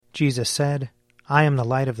Jesus said, "I am the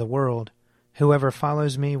light of the world. Whoever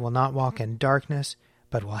follows me will not walk in darkness,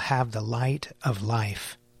 but will have the light of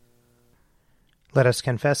life." Let us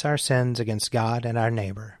confess our sins against God and our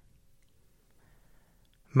neighbor.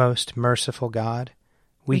 Most merciful God,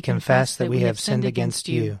 we confess that we have sinned against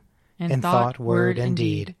you in thought, word, and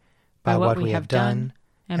deed, by what we have done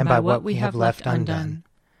and by what we have left undone.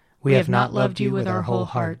 We have not loved you with our whole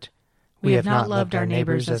heart. We have not loved our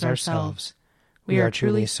neighbors as ourselves. We are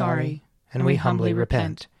truly sorry, and we humbly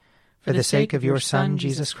repent. For the sake of your Son,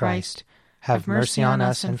 Jesus Christ, have mercy on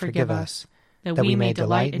us and forgive us, that we may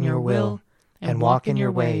delight in your will and walk in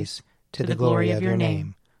your ways, to the glory of your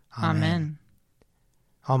name. Amen.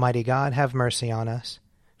 Almighty God, have mercy on us.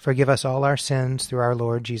 Forgive us all our sins through our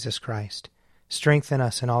Lord Jesus Christ. Strengthen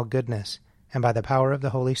us in all goodness, and by the power of the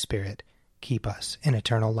Holy Spirit, keep us in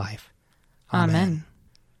eternal life. Amen.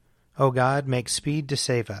 O God, make speed to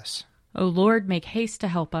save us. O Lord, make haste to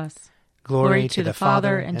help us. Glory to the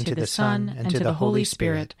Father, and to the Son, and to the Holy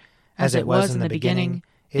Spirit, as it was in the beginning,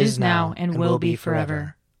 is now, and will be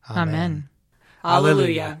forever. Amen.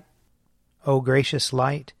 Alleluia. O gracious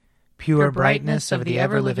light, pure brightness of the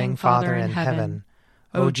ever-living Father in heaven,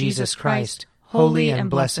 O Jesus Christ, holy and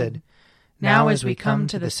blessed, now as we come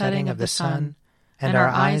to the setting of the sun, and our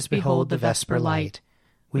eyes behold the vesper light,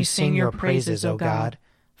 we sing your praises, O God,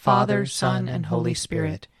 Father, Son, and Holy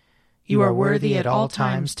Spirit. You are worthy at all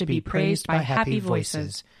times to be praised by happy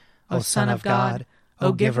voices, O Son of God,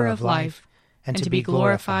 O Giver of life, and to be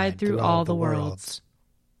glorified through all the worlds.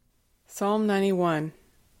 Psalm 91.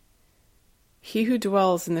 He who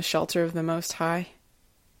dwells in the shelter of the Most High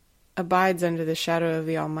abides under the shadow of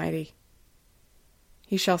the Almighty.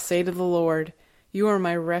 He shall say to the Lord, "You are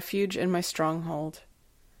my refuge and my stronghold,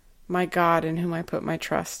 my God in whom I put my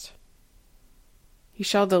trust." He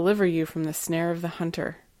shall deliver you from the snare of the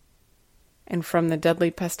hunter, and from the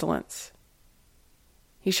deadly pestilence.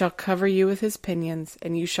 He shall cover you with his pinions,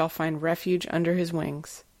 and you shall find refuge under his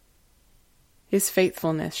wings. His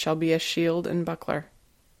faithfulness shall be a shield and buckler.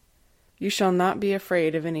 You shall not be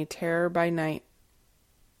afraid of any terror by night,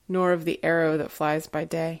 nor of the arrow that flies by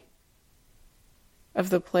day, of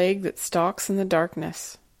the plague that stalks in the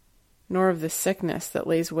darkness, nor of the sickness that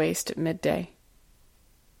lays waste at midday.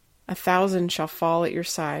 1,000 shall fall at your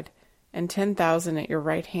side, and 10,000 at your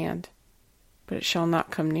right hand, but it shall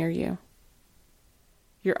not come near you.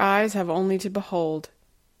 Your eyes have only to behold,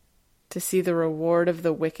 to see the reward of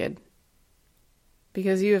the wicked,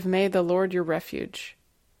 because you have made the Lord your refuge,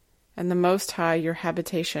 and the Most High your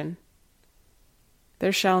habitation.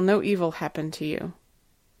 There shall no evil happen to you,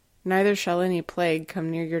 neither shall any plague come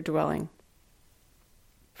near your dwelling.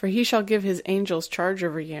 For he shall give his angels charge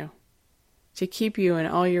over you, to keep you in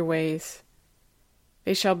all your ways.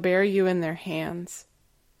 They shall bear you in their hands,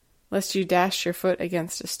 lest you dash your foot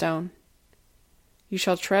against a stone. You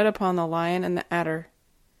shall tread upon the lion and the adder.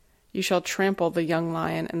 You shall trample the young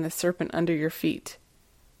lion and the serpent under your feet.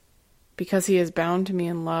 Because he is bound to me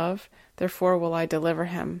in love, therefore will I deliver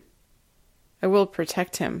him. I will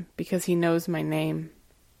protect him, because he knows my name.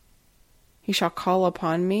 He shall call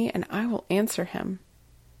upon me, and I will answer him.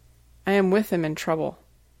 I am with him in trouble.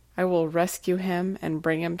 I will rescue him and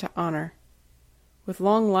bring him to honor. With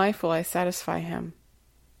long life will I satisfy him,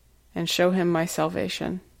 and show him my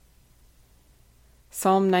salvation.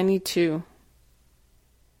 Psalm 92.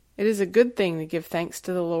 It is a good thing to give thanks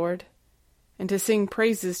to the Lord, and to sing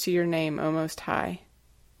praises to your name, O Most High,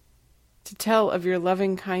 to tell of your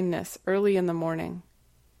loving kindness early in the morning,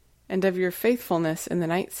 and of your faithfulness in the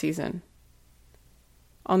night season,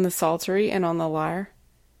 on the psaltery and on the lyre,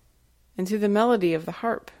 and to the melody of the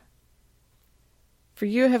harp. For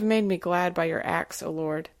you have made me glad by your acts, O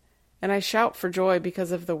Lord, and I shout for joy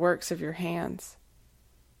because of the works of your hands.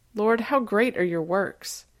 Lord, how great are your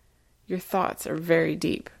works! Your thoughts are very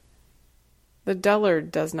deep. The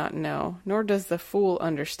dullard does not know, nor does the fool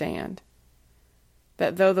understand,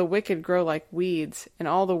 that though the wicked grow like weeds, and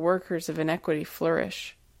all the workers of iniquity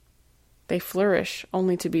flourish, they flourish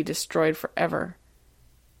only to be destroyed forever.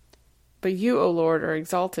 But you, O Lord, are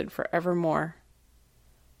exalted forevermore.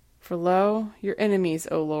 For lo, your enemies,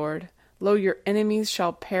 O Lord, lo, your enemies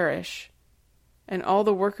shall perish, and all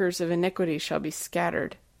the workers of iniquity shall be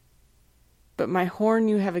scattered. But my horn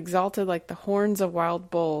you have exalted like the horns of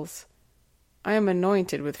wild bulls. I am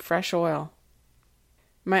anointed with fresh oil.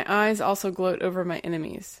 My eyes also gloat over my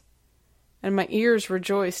enemies, and my ears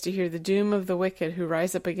rejoice to hear the doom of the wicked who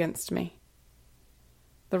rise up against me.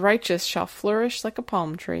 The righteous shall flourish like a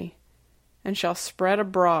palm tree, and shall spread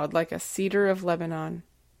abroad like a cedar of Lebanon.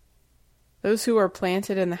 Those who are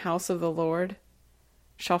planted in the house of the Lord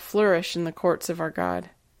shall flourish in the courts of our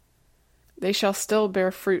God. They shall still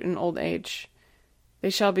bear fruit in old age. They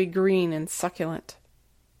shall be green and succulent,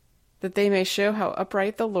 that they may show how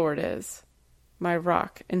upright the Lord is, my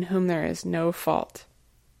rock, in whom there is no fault.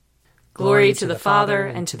 Glory to the Father,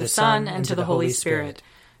 and to the Son, and to the Holy Spirit,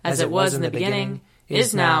 as it was in the beginning,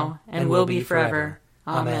 is now, and will be forever.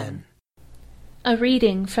 Amen. A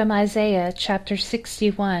reading from Isaiah chapter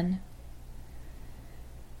 61.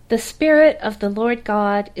 The Spirit of the Lord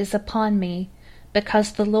God is upon me,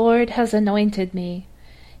 because the Lord has anointed me.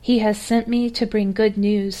 He has sent me to bring good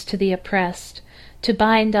news to the oppressed, to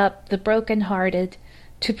bind up the broken-hearted,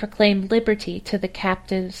 to proclaim liberty to the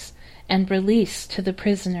captives, and release to the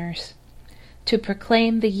prisoners, to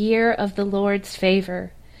proclaim the year of the Lord's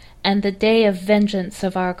favor, and the day of vengeance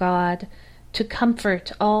of our God, to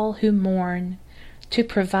comfort all who mourn, to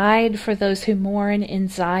provide for those who mourn in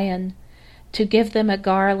Zion, to give them a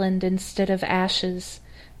garland instead of ashes,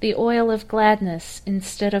 the oil of gladness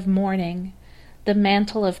instead of mourning, the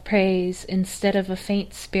mantle of praise instead of a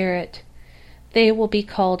faint spirit. They will be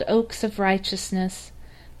called oaks of righteousness,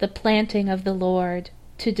 the planting of the Lord,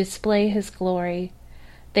 to display his glory.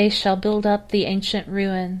 They shall build up the ancient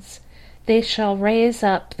ruins. They shall raise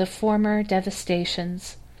up the former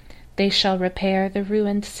devastations. They shall repair the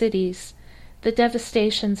ruined cities, the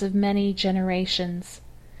devastations of many generations.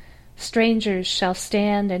 Strangers shall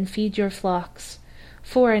stand and feed your flocks.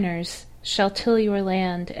 Foreigners shall till your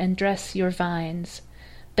land and dress your vines.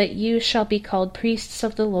 But you shall be called priests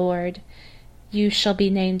of the Lord. You shall be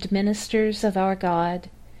named ministers of our God.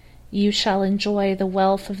 You shall enjoy the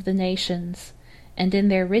wealth of the nations, and in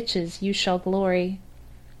their riches you shall glory.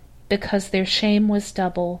 Because their shame was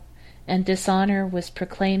double, and dishonor was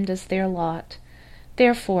proclaimed as their lot.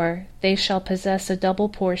 Therefore they shall possess a double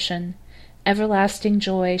portion. Everlasting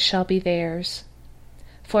joy shall be theirs.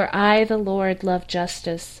 For I, the Lord, love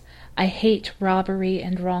justice. I hate robbery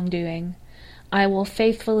and wrongdoing. I will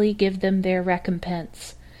faithfully give them their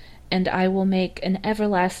recompense, and I will make an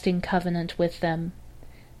everlasting covenant with them.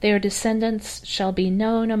 Their descendants shall be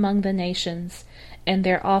known among the nations, and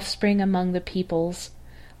their offspring among the peoples.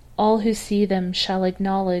 All who see them shall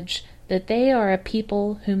acknowledge that they are a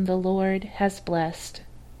people whom the Lord has blessed.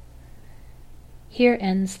 Here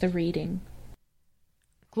ends the reading.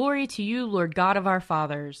 Glory to you, Lord God of our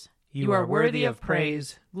fathers. You are worthy of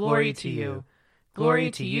praise. Glory to you. Glory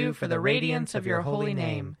to you for the radiance of your holy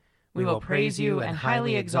name. We will praise you and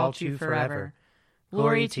highly exalt you forever.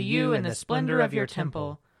 Glory to you in the splendor of your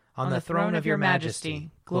temple. On the throne of your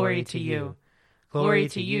majesty, glory to you. Glory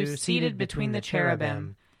to you seated between the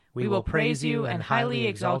cherubim. We will praise you and highly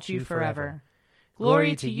exalt you forever.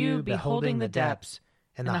 Glory to you beholding the depths.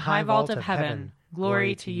 In the high vault of heaven,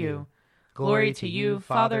 glory to you. Glory to you,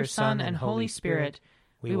 Father, Son, and Holy Spirit.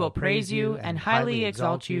 We will praise you and highly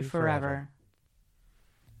exalt you forever.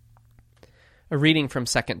 A reading from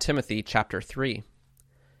 2 Timothy chapter 3.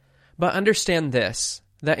 But understand this,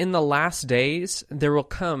 that in the last days there will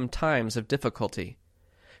come times of difficulty.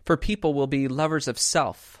 For people will be lovers of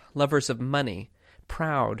self, lovers of money,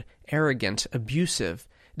 proud, arrogant, abusive,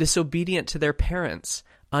 disobedient to their parents,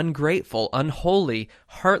 ungrateful, unholy,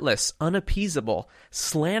 heartless, unappeasable,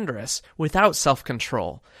 slanderous, without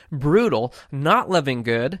self-control, brutal, not loving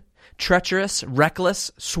good, treacherous, reckless,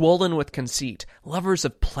 swollen with conceit, lovers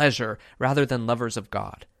of pleasure rather than lovers of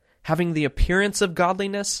God, having the appearance of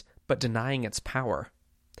godliness, but denying its power.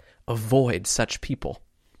 Avoid such people.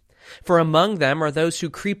 For among them are those who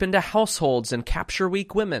creep into households and capture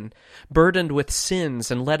weak women, burdened with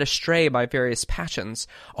sins and led astray by various passions,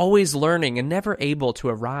 always learning and never able to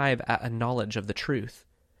arrive at a knowledge of the truth.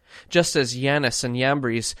 Just as Jannes and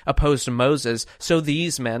Jambres opposed Moses, so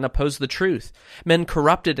these men oppose the truth, men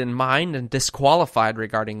corrupted in mind and disqualified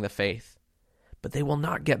regarding the faith. But they will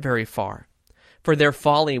not get very far, for their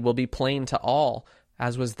folly will be plain to all,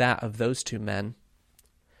 as was that of those two men.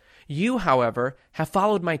 You, however, have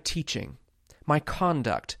followed my teaching, my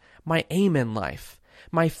conduct, my aim in life,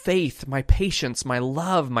 my faith, my patience, my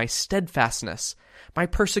love, my steadfastness, my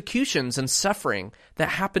persecutions and suffering that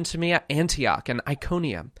happened to me at Antioch and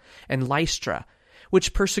Iconium and Lystra,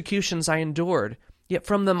 which persecutions I endured, yet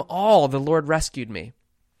from them all the Lord rescued me.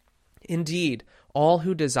 Indeed, all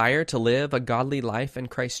who desire to live a godly life in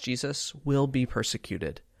Christ Jesus will be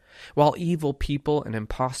persecuted, while evil people and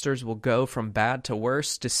impostors will go from bad to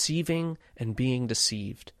worse, deceiving and being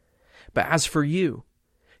deceived. But as for you,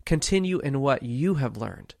 continue in what you have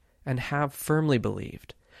learned and have firmly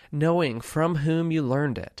believed, knowing from whom you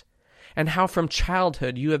learned it, and how from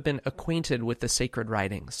childhood you have been acquainted with the sacred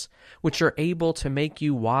writings, which are able to make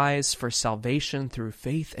you wise for salvation through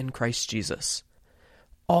faith in Christ Jesus.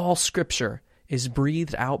 All Scripture is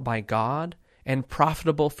breathed out by God and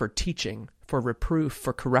profitable for teaching, for reproof,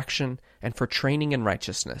 for correction, and for training in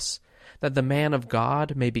righteousness, that the man of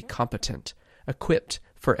God may be competent, equipped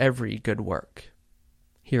for every good work.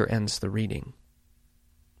 Here ends the reading.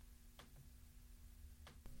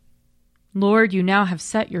 Lord, you now have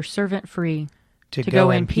set your servant free, to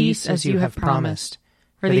go in peace as you have promised.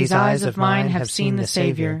 For these eyes of mine have seen the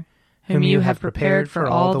Savior, whom you have prepared for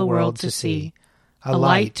all the world to see, a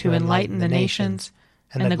light to enlighten the nations,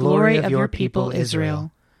 and the glory of your people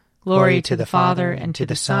Israel. Glory to the Father, and to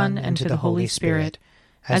the Son, and to the Holy Spirit,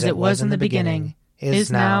 as it was in the beginning,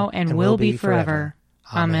 is now, and will be forever.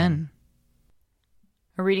 Amen.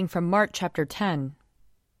 A reading from Mark chapter 10.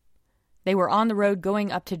 They were on the road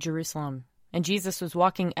going up to Jerusalem, and Jesus was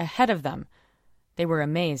walking ahead of them. They were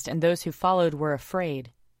amazed, and those who followed were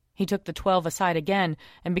afraid. He took the 12 aside again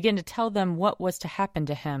and began to tell them what was to happen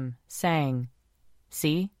to him, saying,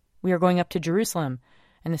 "See, we are going up to Jerusalem,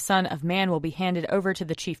 and the Son of Man will be handed over to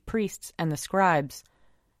the chief priests and the scribes,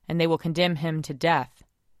 and they will condemn him to death.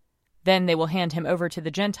 Then they will hand him over to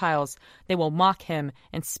the Gentiles. They will mock him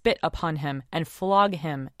and spit upon him and flog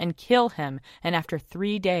him and kill him, and after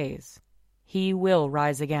 3 days he will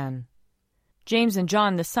rise again." James and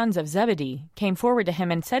John, the sons of Zebedee, came forward to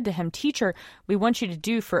him and said to him, "Teacher, we want you to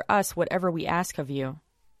do for us whatever we ask of you."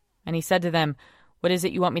 And he said to them, "What is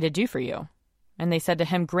it you want me to do for you?" And they said to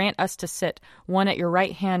him, "Grant us to sit, one at your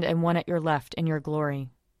right hand and one at your left, in your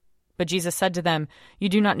glory." But Jesus said to them, "You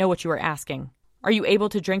do not know what you are asking. Are you able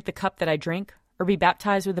to drink the cup that I drink, or be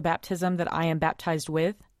baptized with the baptism that I am baptized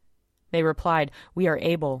with?" They replied, "We are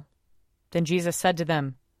able." Then Jesus said to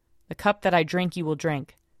them, "The cup that I drink you will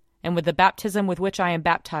drink, and with the baptism with which I am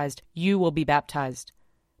baptized you will be baptized.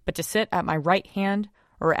 But to sit at my right hand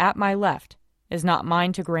or at my left is not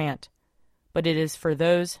mine to grant, but it is for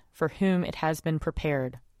those for whom it has been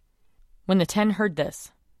prepared." When the 10 heard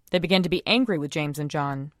this, they began to be angry with James and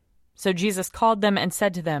John. So Jesus called them and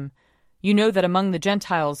said to them, "You know that among the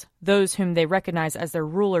Gentiles, those whom they recognize as their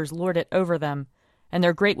rulers lord it over them, and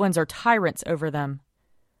their great ones are tyrants over them.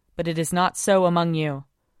 But it is not so among you.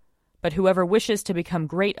 But whoever wishes to become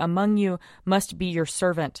great among you must be your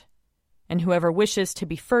servant, and whoever wishes to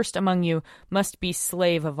be first among you must be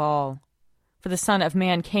slave of all. For the Son of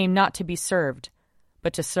Man came not to be served,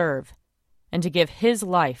 but to serve, and to give his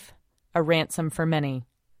life a ransom for many."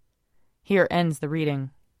 Here ends the reading.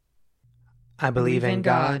 I believe in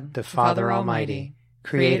God, the Father Almighty,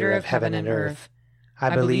 creator of heaven and earth.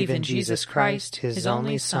 I believe in Jesus Christ, his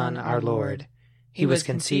only Son, our Lord. He was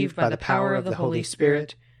conceived by the power of the Holy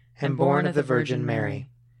Spirit, and born of the Virgin Mary.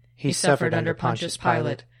 He suffered under Pontius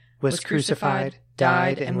Pilate, was crucified,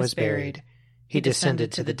 died, and was buried. He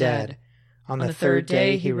descended to the dead. On the 3rd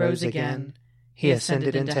day he rose again. He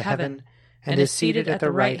ascended into heaven, and is seated at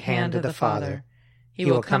the right hand of the Father. He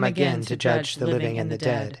will come again to judge the living and the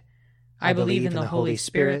dead. I believe in the Holy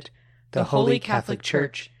Spirit, the Holy Catholic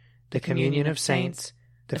Church, the communion of saints,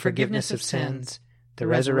 the forgiveness of sins, the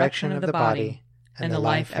resurrection of the body, and the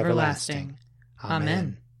life everlasting.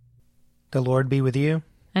 Amen. The Lord be with you.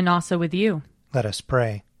 And also with you. Let us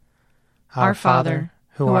pray. Our Father,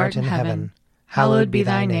 who art in heaven, hallowed be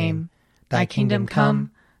thy name. Thy kingdom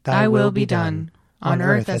come, thy will be done, on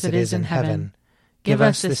earth as it is in heaven. Give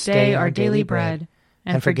us this day our daily bread,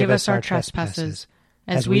 and forgive us our trespasses,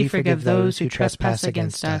 as we forgive those who trespass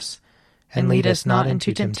against us. And lead us not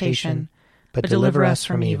into temptation, but deliver us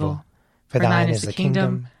from evil. For thine is the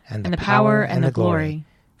kingdom, and the power, and the glory,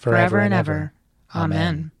 forever and ever.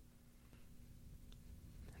 Amen.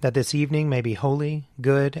 That this evening may be holy,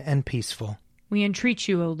 good, and peaceful. We entreat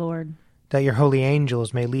you, O Lord. That your holy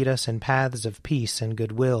angels may lead us in paths of peace and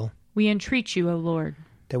goodwill. We entreat you, O Lord.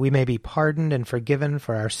 That we may be pardoned and forgiven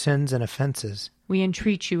for our sins and offenses. We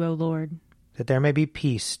entreat you, O Lord. That there may be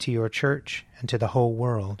peace to your church and to the whole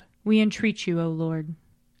world. We entreat you, O Lord.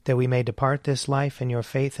 That we may depart this life in your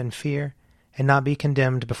faith and fear, and not be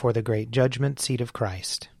condemned before the great judgment seat of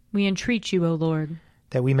Christ. We entreat you, O Lord.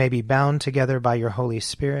 That we may be bound together by your Holy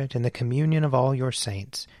Spirit in the communion of all your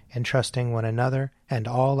saints, entrusting one another and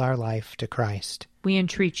all our life to Christ. We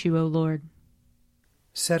entreat you, O Lord.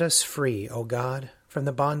 Set us free, O God, from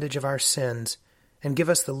the bondage of our sins, and give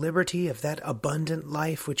us the liberty of that abundant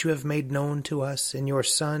life which you have made known to us in your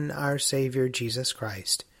Son, our Savior, Jesus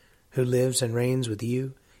Christ, who lives and reigns with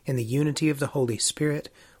you in the unity of the Holy Spirit,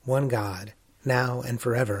 one God, now and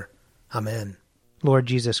forever. Amen. Lord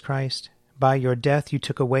Jesus Christ, by your death you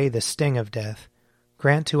took away the sting of death.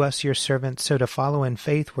 Grant to us, your servants, so to follow in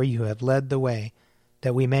faith where you have led the way,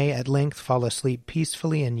 that we may at length fall asleep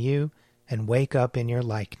peacefully in you and wake up in your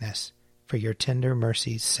likeness, for your tender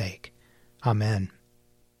mercy's sake. Amen.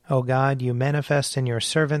 O God, you manifest in your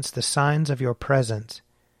servants the signs of your presence.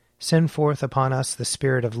 Send forth upon us the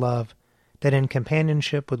Spirit of love, that in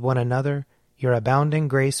companionship with one another your abounding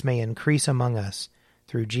grace may increase among us,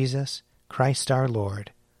 through Jesus Christ our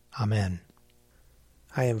Lord. Amen.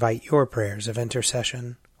 I invite your prayers of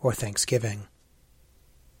intercession or thanksgiving.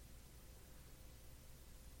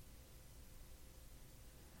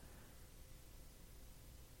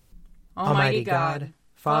 Almighty God,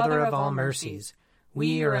 Father of all mercies,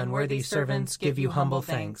 we, your unworthy servants, give you humble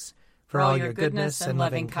thanks for all your goodness and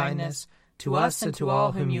loving kindness to us and to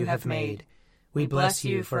all whom you have made. We bless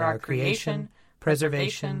you for our creation,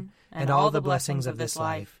 preservation, and all the blessings of this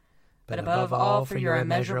life, but above all for your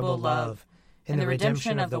immeasurable love in the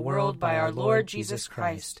redemption of the world by our Lord Jesus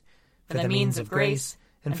Christ, for the means of grace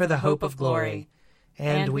and for the hope of glory.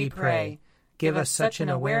 And we pray, give us such an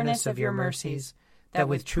awareness of your mercies that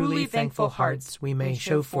with truly thankful hearts we may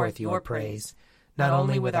show forth your praise, not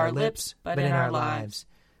only with our lips, but in our lives,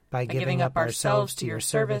 by giving up ourselves to your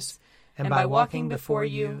service, and by walking before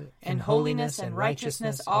you in holiness and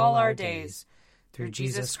righteousness all our days, through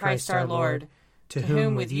Jesus Christ our Lord, to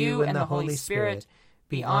whom with you and the Holy Spirit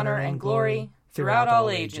be honor and glory throughout all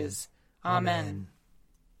ages. Amen.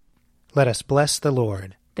 Let us bless the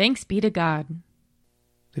Lord. Thanks be to God.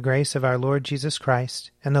 The grace of our Lord Jesus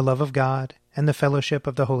Christ, and the love of God, and the fellowship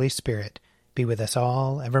of the Holy Spirit be with us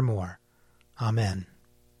all evermore. Amen.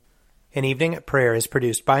 An Evening at Prayer is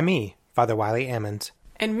produced by me, Father Wiley Ammons.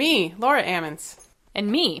 And me, Laura Ammons.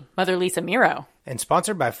 And me, Mother Lisa Miro. And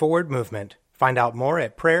sponsored by Forward Movement. Find out more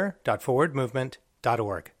at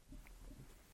prayer.forwardmovement.org.